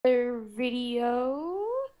video.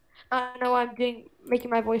 I don't know why I'm making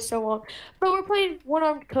my voice so long, but we're playing One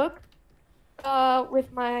Armed Cook.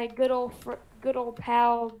 With my good old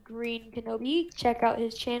pal Green Kenobi. Check out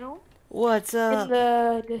his channel What's in up?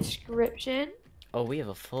 the description. Oh, we have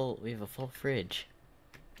a full fridge.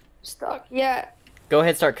 Stuck. Yeah. Go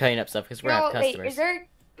ahead, start cutting up stuff because we're gonna have No, wait. Is customers. there?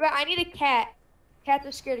 But I need a cat. Cats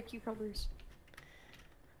are scared of cucumbers.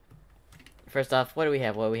 First off, what do we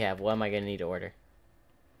have? What do we have? What am I gonna need to order?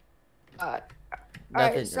 All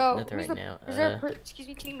Nothing, right. So nothing right now. Is there? Excuse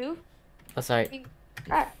me. Can you move? Oh, sorry. Can you,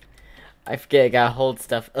 ah, I forget. I gotta hold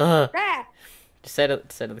stuff. Ugh. ah, Just set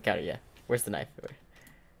it on the counter. Yeah. Where's the knife?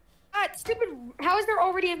 stupid. How is there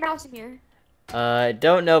already a mouse in here?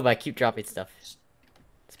 Don't know, but I keep dropping stuff.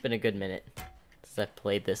 It's been a good minute since I've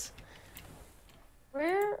played this.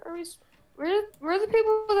 Where are we? Where are the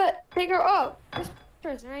people that take our? Oh, this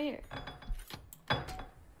person right here.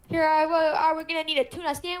 Here, we're gonna need a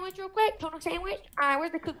tuna sandwich real quick. Tuna sandwich.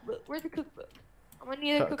 Where's the cookbook? Where's the cookbook? I'm gonna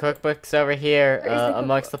need a cookbook. Cookbook's over here, Where is the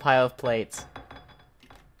amongst the cookbook? pile of plates.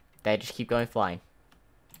 They just keep going flying.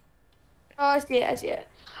 Oh, I see it. I see it.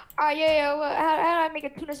 Alright, yeah. Well, how do I make a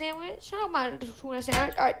tuna sandwich? I don't mind a tuna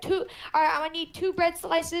sandwich. Alright, I'm gonna need 2 bread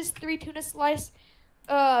slices, 3 tuna slice.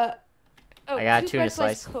 Oh, I got 2 tuna bread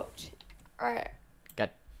slice slice. cooked. Alright.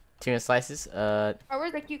 Got tuna slices.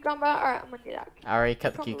 Where's the cucumber? Alright, I'm gonna do that. I already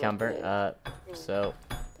cut the Cucumber. cucumber. So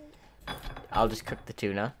I'll just cook the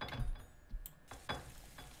tuna.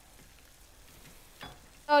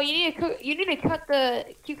 Oh, you need to cook. You need to cut the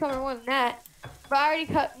cucumber more than that. But I already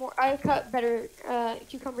cut more. I cut better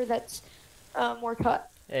cucumber that's more cut.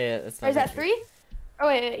 Yeah, that's Or not. is that 3? Oh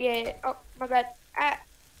wait, yeah. Oh my bad.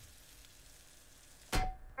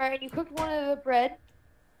 Alright, you cooked one of the bread.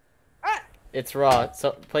 It's raw.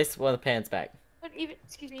 So place one of the pans back. But even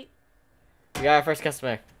excuse me. We got our first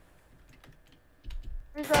customer.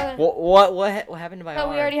 Where's the other? What happened to my No, arm?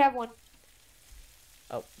 we already have one.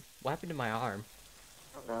 What happened to my arm?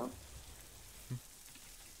 I don't know.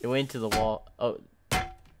 It went into the wall. Oh,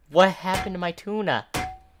 what happened to my tuna?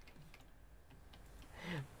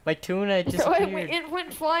 My tuna So disappeared. it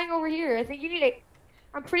went flying over here. I think you need to.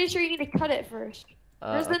 I'm pretty sure you need to cut it first.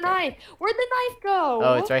 Where's the Okay. knife? Where'd the knife go?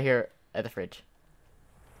 Oh, it's right here at the fridge.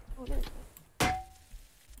 Oh, there it is.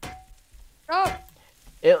 Oh,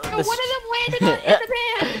 It, no, one of them landed in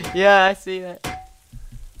the pan. Yeah, I see that.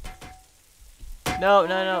 No, Oh my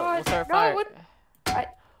God. we'll start a No, fire. what-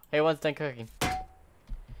 Hey, one's done cooking.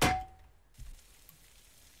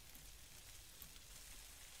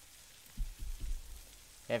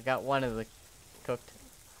 Okay, I've got one of the cooked.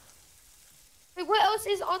 Wait, what else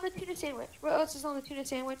is on the tuna sandwich? What else is on the tuna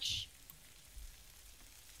sandwich?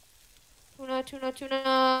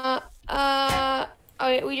 Tuna. Oh,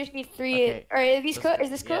 wait, we just need 3. Okay. All right, are these cooked? Is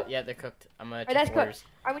this cooked? Yeah, they're cooked. I'm gonna Alright, that's take orders.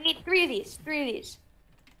 cooked. All right, we need 3 of these. 3 of these.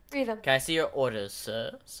 3 of them. Can I see your orders,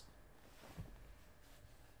 sirs?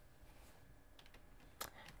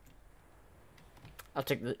 I'll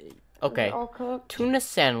take the. Okay. They're all cooked. Tuna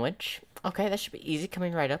sandwich. Okay, that should be easy.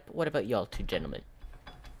 Coming right up. What about y'all two gentlemen?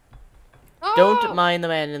 Oh, Don't mind the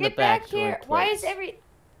man in the get back. back here. throwing Why is plates. every?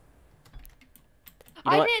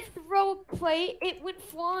 You know what? didn't throw a plate. It went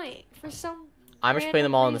flying for some. I'm just putting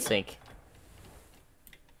them all in the reason. sink.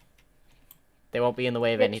 They won't be in the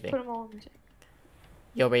way of Yeah, just anything. put 'em all in the sink.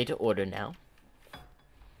 You're ready to order now.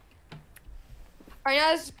 All right,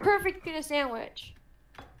 now this is perfect tuna sandwich.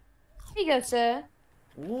 Here you go, sir.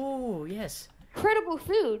 Ooh, yes. Incredible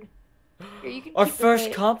food. Here, you can Our keep the first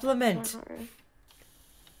plate. compliment. No, not really.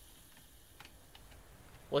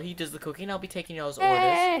 Well, he does the cooking. I'll be taking y'all's Hey, orders.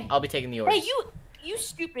 hey, hey. I'll be taking the orders. Hey, you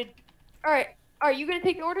stupid. All right, you gonna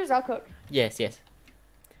take the orders? I'll cook. Yes.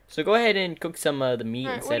 So go ahead and cook some of the meat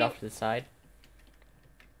Alright, and what set do off to the side.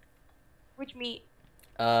 Which meat?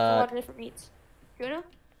 A lot Uh, of different meats. Tuna?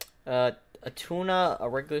 a tuna, a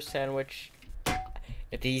regular sandwich.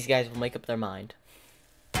 If these guys will make up their mind.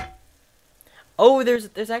 Oh,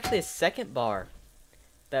 there's actually a second bar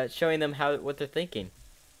that's showing them what they're thinking.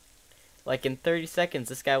 Like in 30 seconds,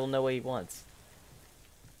 this guy will know what he wants.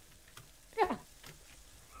 Yeah.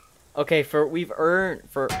 Okay, we've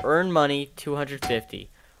earned money 250.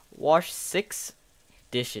 Wash 6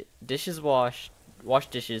 dishes washed. Wash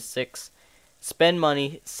dishes 6. Spend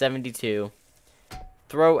money 72.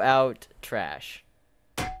 Throw out trash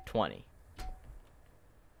 20.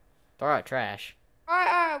 Throw out trash. All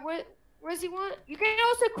right. What does he want? You can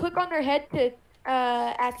also click on their head to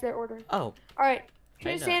ask their order. Oh. All right. I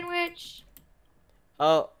Tuna know. sandwich.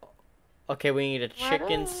 Oh. Okay, we need a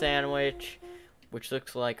chicken Ta-da. sandwich, which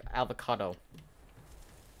looks like avocado.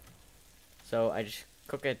 So I just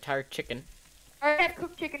cook an entire chicken. I have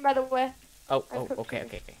cooked chicken, by the way. Oh, I cooked okay.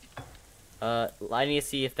 chicken. I need to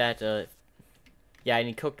see if that, yeah, I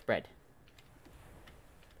need cooked bread.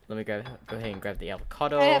 Let me go ahead and grab the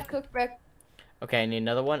avocado. I have cooked bread. Okay, I need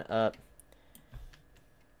another one. I'm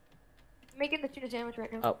making the tuna sandwich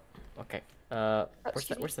right now. Oh, okay.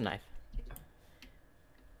 Where's the knife?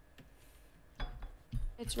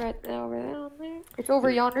 It's right there, over there, on there. It's over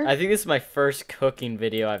yonder. I think this is my first cooking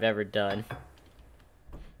video I've ever done.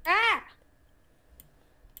 Ah!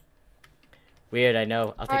 Weird, I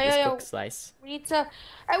know. I'll take this cooked slice. We need to.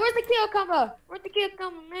 Hey, where's the cucumber? Where's the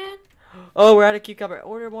cucumber, man? Oh, we're out of cucumber.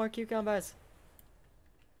 Order more cucumbers.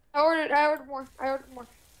 I ordered more.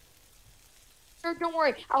 Sir, don't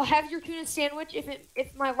worry. I'll have your tuna sandwich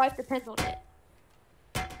if my life depends on it.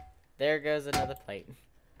 There goes another plate.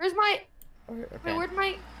 Where's my? Okay. Wait, where's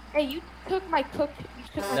my? Hey, you cooked my cooked.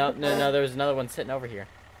 No. There was another one sitting over here.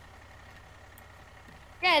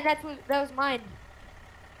 Yeah, that was mine.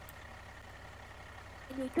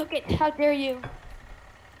 And you took it. How dare you? You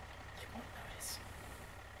won't notice.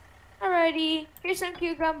 Alrighty, here's some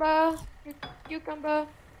cucumber. Cucumber.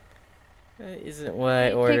 Isn't what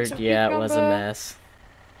I ordered? Yeah, it was a mess.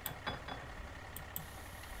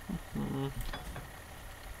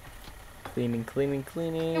 Cleaning.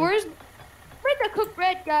 Hey, where'd the cooked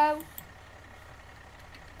bread go?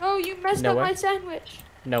 Oh, you messed up my sandwich.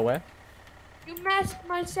 Nowhere. You messed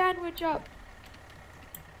my sandwich up.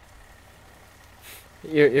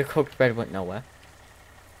 Your cooked bread went nowhere.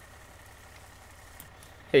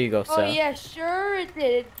 Here you go, sir. Oh yeah, sure it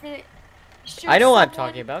did. I know what I'm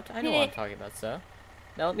talking about. Sir.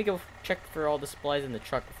 Now let me go check for all the supplies in the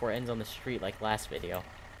truck before it ends on the street like last video.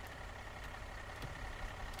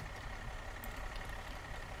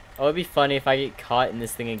 Oh, it'd be funny if I get caught in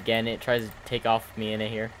this thing again. It tries to take off me in it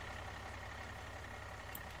here.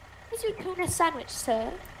 Here's your tuna sandwich,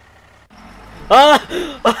 sir.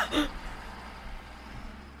 Ah!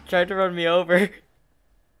 Tried to run me over.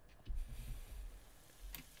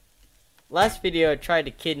 Last video it tried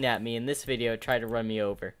to kidnap me. In this video it tried to run me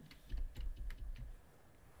over.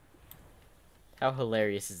 How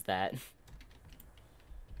hilarious is that?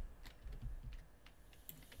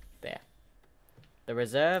 There. The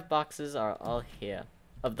reserve boxes are all here.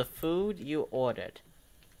 Of the food you ordered.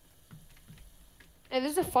 Hey,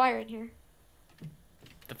 there's a fire in here.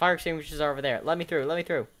 The fire extinguishers are over there. Let me through.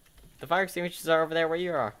 The fire extinguishers are over there where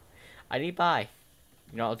you are. I need by.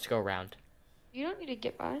 You know, I'll just go around. You don't need to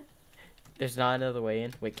get by. There's not another way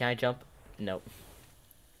in. Wait, can I jump? Nope.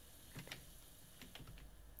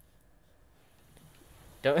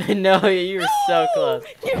 Don't. No, you were so close.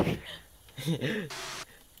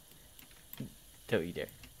 Don't you dare.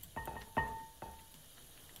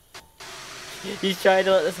 He's trying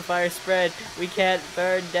to let this fire spread. We can't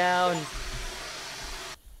burn down.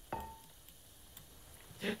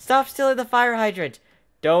 Stop stealing the fire hydrant.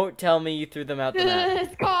 Don't tell me you threw them out the map.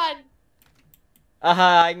 It's gone.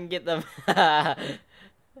 Aha, I can get them.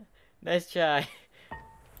 Nice try.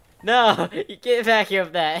 No, you can't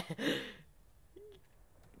vacuum that.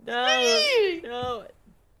 No, no.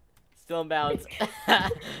 Still in bounds.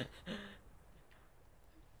 Man,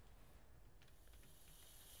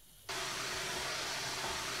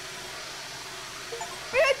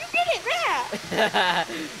 you did it, man.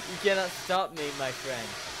 You cannot stop me, my friend.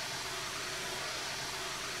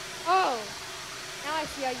 Oh, now I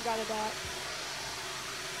see how you got it back.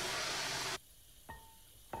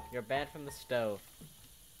 You're banned from the stove.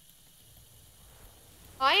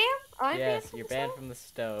 I am? I'm yes, banned from you're the banned stove? from the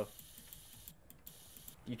stove.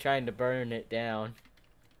 You trying to burn it down.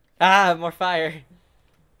 Ah, more fire.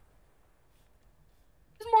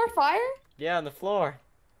 There's more fire? Yeah, on the floor.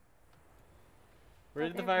 Where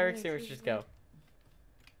did the fire extinguishers go?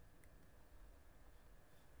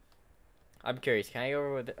 I'm curious. Can I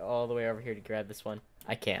go all the way over here to grab this one?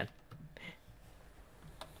 I can.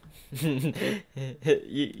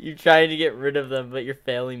 You're trying to get rid of them, but you're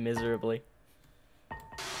failing miserably.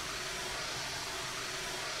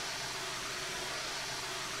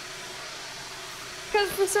 Because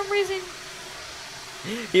for some reason...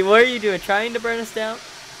 Hey, what are you doing? Trying to burn us down?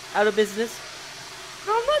 Out of business?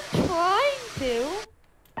 No, I'm not trying to.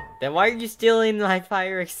 Then why are you stealing my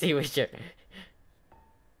fire extinguisher?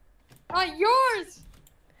 Not yours!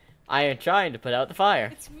 I am trying to put out the fire.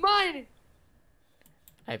 It's mine!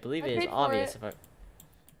 I believe I it is paid for obvious it. if I...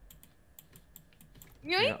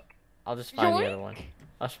 Yoink! No, I'll just find the other Yoink. one.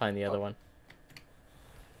 I'll just find the other one.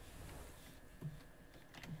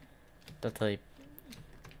 Don't tell you.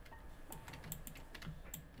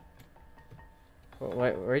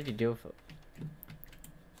 Where'd you do it?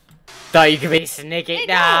 Thought you could be sneaky. Hey,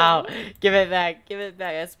 No! no! Give it back. Give it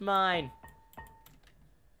back. That's mine.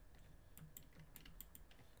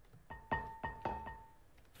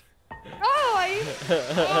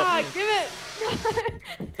 Ah, give it.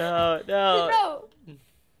 No, no. No.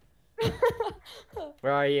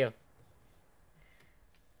 Where are you?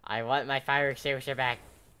 I want my fire extinguisher back.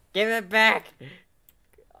 Give it back. Give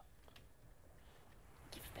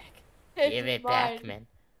it back. It's Give it mine. back, man.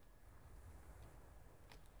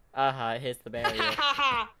 It hits the barrier.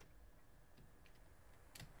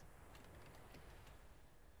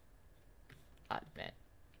 Hot man.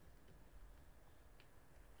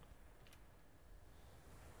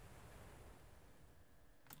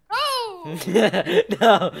 Oh!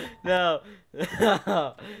 No, no, no.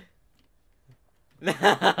 No.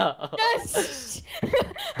 Yes!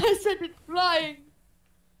 I sent it flying.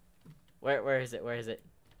 Where is it? Where is it?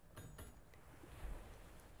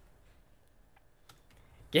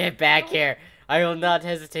 Get back here. I will not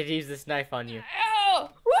hesitate to use this knife on you. Ow!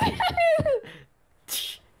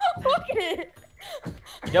 Look at it.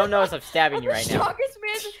 You don't notice I'm stabbing you right now.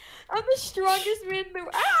 I'm the strongest man in the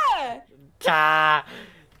Ah! Ah!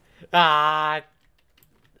 Ah!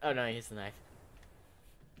 Oh no, here's the knife.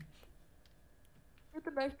 Where'd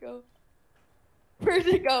the knife go? Where'd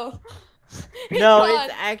it go? No, gone.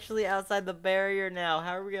 it's actually outside the barrier now.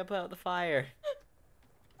 How are we gonna put out the fire?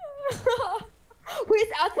 Wait,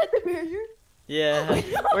 it's outside the barrier? Yeah. Oh,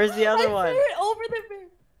 no. Where's the other I one? threw it over the barrier.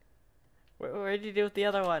 Where did you do with the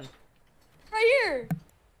other one? Right here.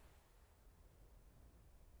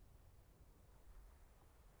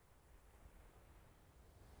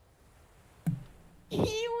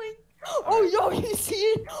 Healing. Oh, yo, you see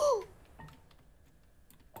it?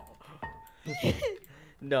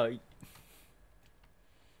 No.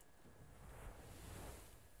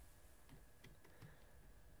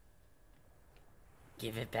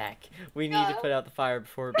 Give it back. We need to No. put out the fire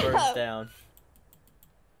before it burns down.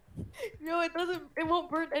 No, it doesn't. It won't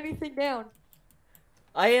burn anything down.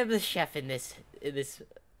 I am the chef in this.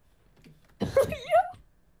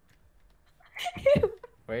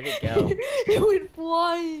 Where'd it go? It went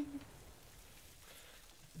flying.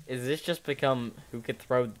 Is this just become who could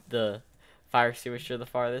throw the fire extinguisher the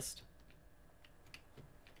farthest?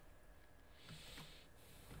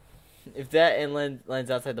 If that and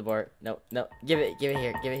lands outside the bar, no, give it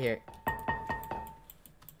here, give it here.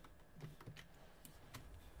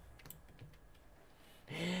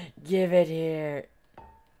 Give it here.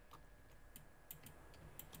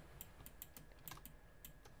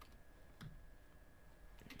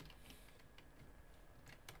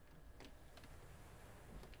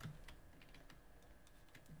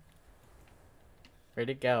 Where'd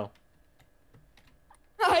it go?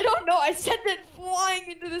 I don't know. I sent it flying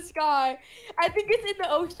into the sky. I think it's in the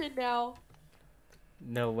ocean now.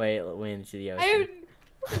 No way it went into the ocean.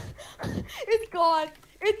 It's gone.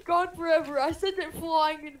 It's gone forever. I sent it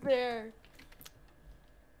flying in there.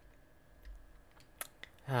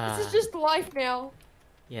 This is just life now.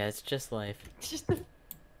 Yeah, it's just life. It's just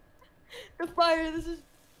the fire. This is.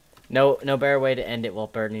 No better way to end it while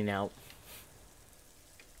burning out.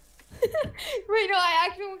 Wait, no. I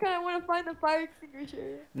actually kind of want to find the fire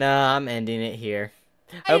extinguisher. Nah, I'm ending it here.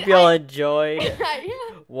 I hope y'all enjoyed Yeah.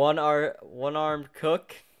 one-armed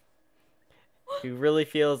cook who really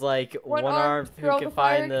feels like one-armed who throw can the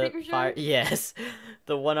fire find the extinguisher? fire. Yes,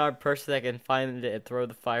 the one-armed person that can find it and throw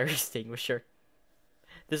the fire extinguisher.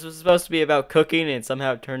 This was supposed to be about cooking, and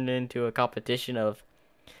somehow it turned into a competition of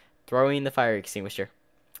throwing the fire extinguisher.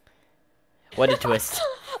 What a twist!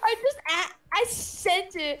 I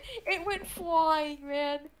sent it. It went flying,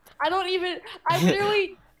 man. I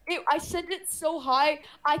literally. I sent it so high,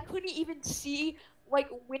 I couldn't even see like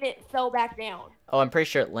when it fell back down. Oh, I'm pretty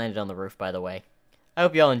sure it landed on the roof, by the way. I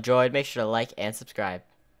hope y'all enjoyed. Make sure to like and subscribe.